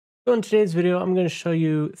So in today's video, I'm going to show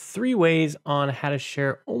you 3 ways on how to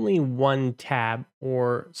share only one tab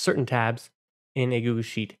or certain tabs in a Google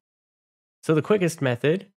Sheet. So the quickest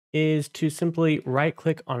method is to simply right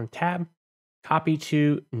click on a tab, copy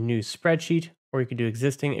to new spreadsheet, or you could do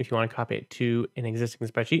existing if you want to copy it to an existing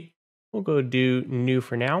spreadsheet. We'll go do new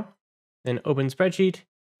for now, then open spreadsheet,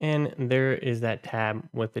 and there is that tab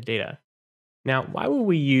with the data. Now, why would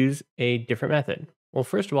we use a different method? Well,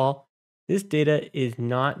 first of all, this data is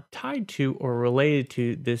not tied to or related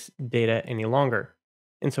to this data any longer.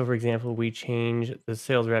 And so, for example, we change the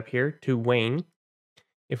sales rep here to Wayne.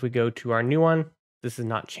 If we go to our new one, this is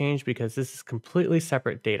not changed because this is completely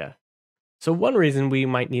separate data. So, one reason we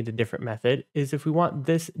might need a different method is if we want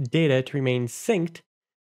this data to remain synced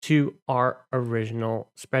to our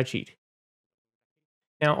original spreadsheet.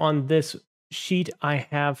 Now on this sheet, I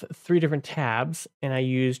have 3 different tabs and I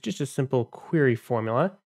use just a simple query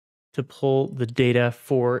formula to pull the data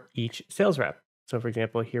for each sales rep. So for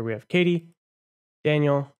example, here we have Katie,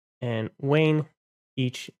 Daniel, and Wayne,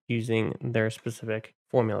 each using their specific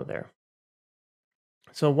formula there.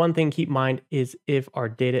 So one thing to keep in mind is if our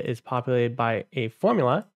data is populated by a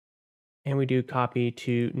formula and we do copy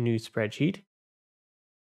to new spreadsheet,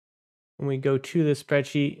 when we go to the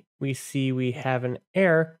spreadsheet, we see we have an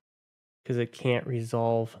error because it can't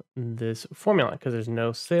resolve this formula because there's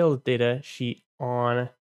no sales data sheet on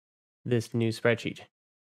this new spreadsheet.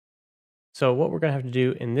 So what we're going to have to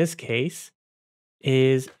do in this case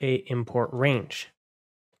is a import range.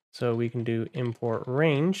 So we can do import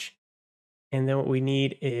range, and then what we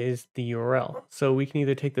need is the URL. So we can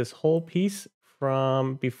either take this whole piece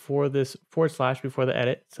from before this / before the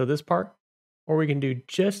edit, so this part, or we can do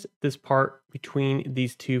just this part between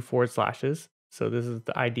these 2 /. So this is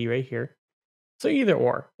the ID right here. So either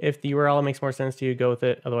or, if the URL makes more sense to you, go with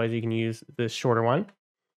it. Otherwise, you can use this shorter one.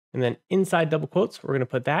 And then inside double quotes, we're going to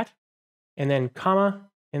put that, and then comma,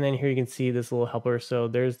 and then here you can see this little helper. So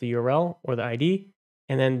there's the URL or the ID,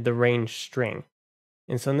 and then the range string.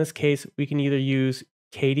 And so in this case, we can either use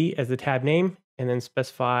Katie as the tab name and then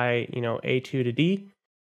specify, A2 to D,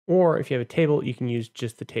 or if you have a table, you can use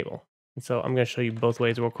just the table. And so I'm going to show you both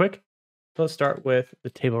ways real quick. So let's start with the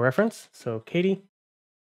table reference. So Katie.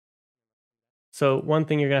 So one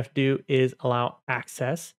thing you're going to have to do is allow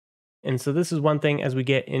access. And so this is one thing as we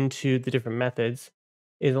get into the different methods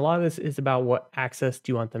is a lot of this is about what access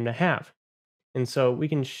do you want them to have. And so we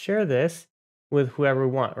can share this with whoever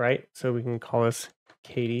we want, right? So we can call this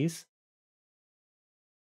Katie's.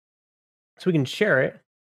 So we can share it.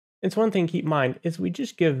 It's one thing to keep in mind is we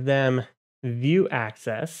just give them view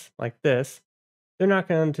access like this. They're not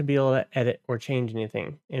going to be able to edit or change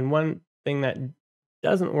anything. And one thing that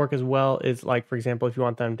doesn't work as well is like, for example, if you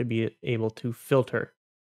want them to be able to filter.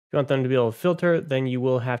 If you want them to be able to filter, then you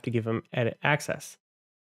will have to give them edit access.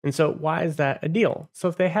 And so why is that a deal? So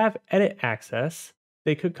if they have edit access,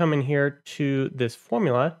 they could come in here to this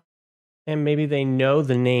formula and maybe they know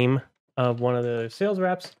the name of one of the sales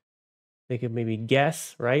reps. They could maybe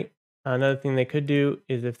guess, right? Another thing they could do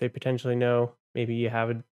is if they potentially know, maybe you have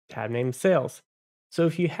a tab named sales. So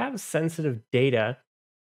if you have sensitive data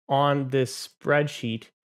on this spreadsheet,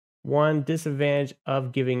 one disadvantage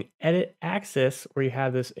of giving edit access where you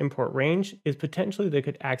have this import range is potentially they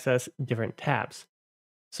could access different tabs.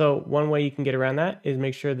 So one way you can get around that is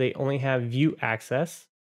make sure they only have view access.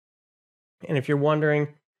 And if you're wondering,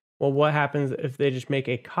 well, what happens if they just make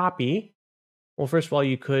a copy? Well, first of all,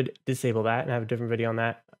 you could disable that and have a different video on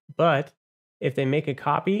that. But if they make a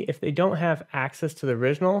copy, if they don't have access to the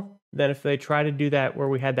original, then if they try to do that where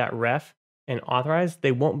we had that ref and authorize,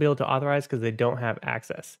 they won't be able to authorize because they don't have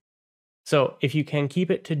access. So if you can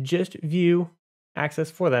keep it to just view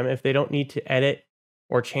access for them, if they don't need to edit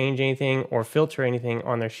or change anything or filter anything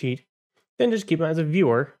on their sheet, then just keep them as a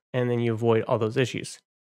viewer and then you avoid all those issues.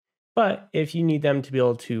 But if you need them to be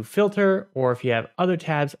able to filter or if you have other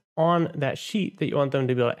tabs on that sheet that you want them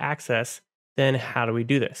to be able to access, then how do we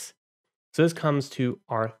do this? So this comes to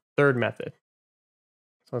our third method.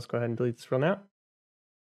 So let's go ahead and delete this row now.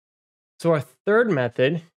 So our third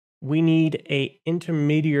method, we need a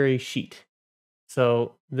intermediary sheet.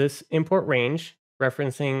 So this import range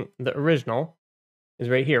referencing the original is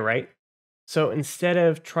right here, right? So instead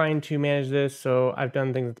of trying to manage this, so I've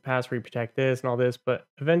done things in the past where you protect this and all this, but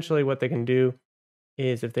eventually what they can do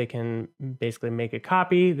is if they can basically make a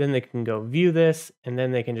copy, then they can go view this, and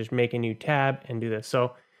then they can just make a new tab and do this.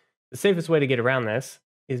 So the safest way to get around this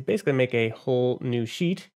is basically make a whole new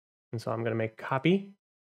sheet. And so I'm going to make copy.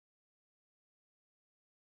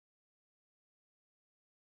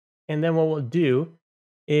 And then what we'll do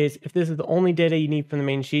is if this is the only data you need from the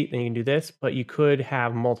main sheet, then you can do this, but you could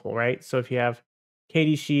have multiple, right? So if you have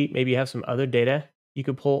Katie's sheet, maybe you have some other data, you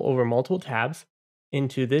could pull over multiple tabs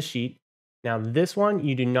into this sheet. Now this one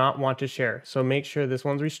you do not want to share, so make sure this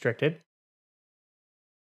one's restricted.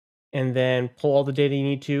 And then pull all the data you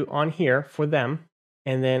need to on here for them.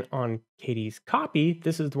 And then on Katie's copy,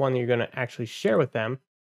 this is the one that you're going to actually share with them.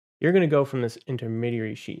 You're going to go from this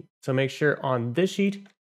intermediary sheet. So make sure on this sheet,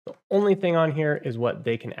 the only thing on here is what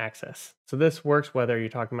they can access. So this works whether you're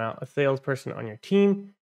talking about a salesperson on your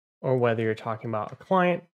team or whether you're talking about a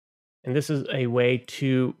client. And this is a way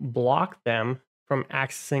to block them from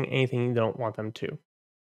accessing anything you don't want them to.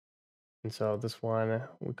 And so this one,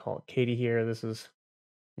 we call it Katie here. This is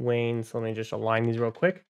Wayne. So let me just align these real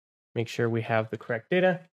quick. Make sure we have the correct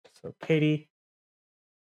data. So Katie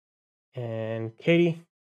and Katie.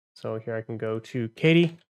 So here I can go to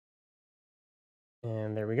Katie.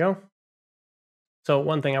 And there we go. So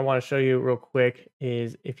one thing I want to show you real quick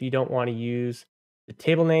is if you don't want to use the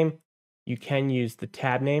table name, you can use the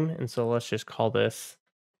tab name. And so let's just call this.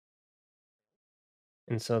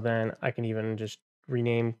 And so then I can even just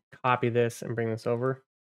rename, copy this and bring this over.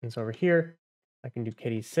 And so over here, I can do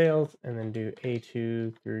Katie's sales and then do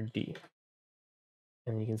A2 through D.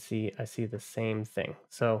 And you can see, I see the same thing.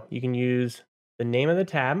 So you can use the name of the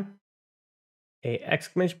tab, a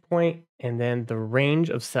exclamation point, and then the range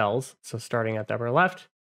of cells. So starting at the upper left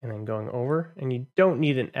and then going over, and you don't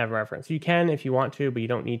need an ev reference. You can if you want to, but you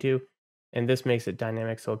don't need to. And this makes it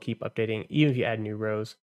dynamic, so it'll keep updating even if you add new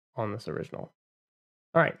rows on this original.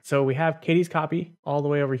 All right, so we have Katie's copy all the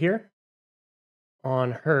way over here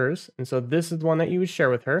on hers. And so this is the one that you would share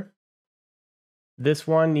with her. This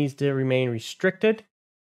one needs to remain restricted.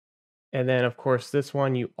 And then of course, this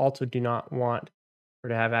one you also do not want her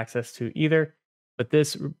to have access to either, but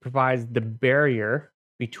this provides the barrier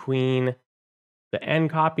between the end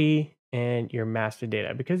copy and your master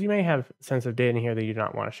data, because you may have sensitive data in here that you do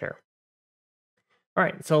not want to share. All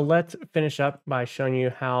right, so let's finish up by showing you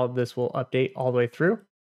how this will update all the way through.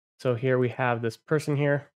 So here we have this person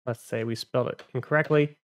here. Let's say we spelled it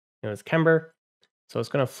incorrectly. It was Kember. So it's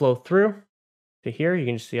going to flow through to here. You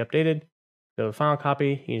can just see updated. Go to the final copy.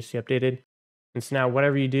 You can just see updated. And so now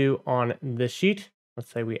whatever you do on this sheet, let's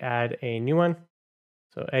say we add a new one.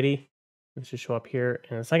 So Eddie, this should show up here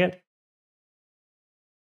in a second.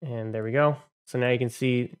 And there we go. So now you can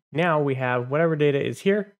see now we have whatever data is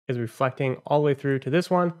here is reflecting all the way through to this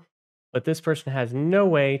one, but this person has no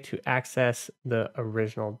way to access the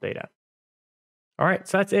original data. All right,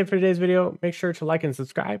 so that's it for today's video. Make sure to like and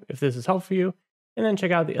subscribe if this is helpful for you, and then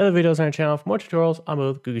check out the other videos on our channel for more tutorials on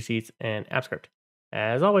both Google Sheets and AppScript.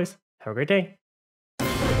 As always, have a great day.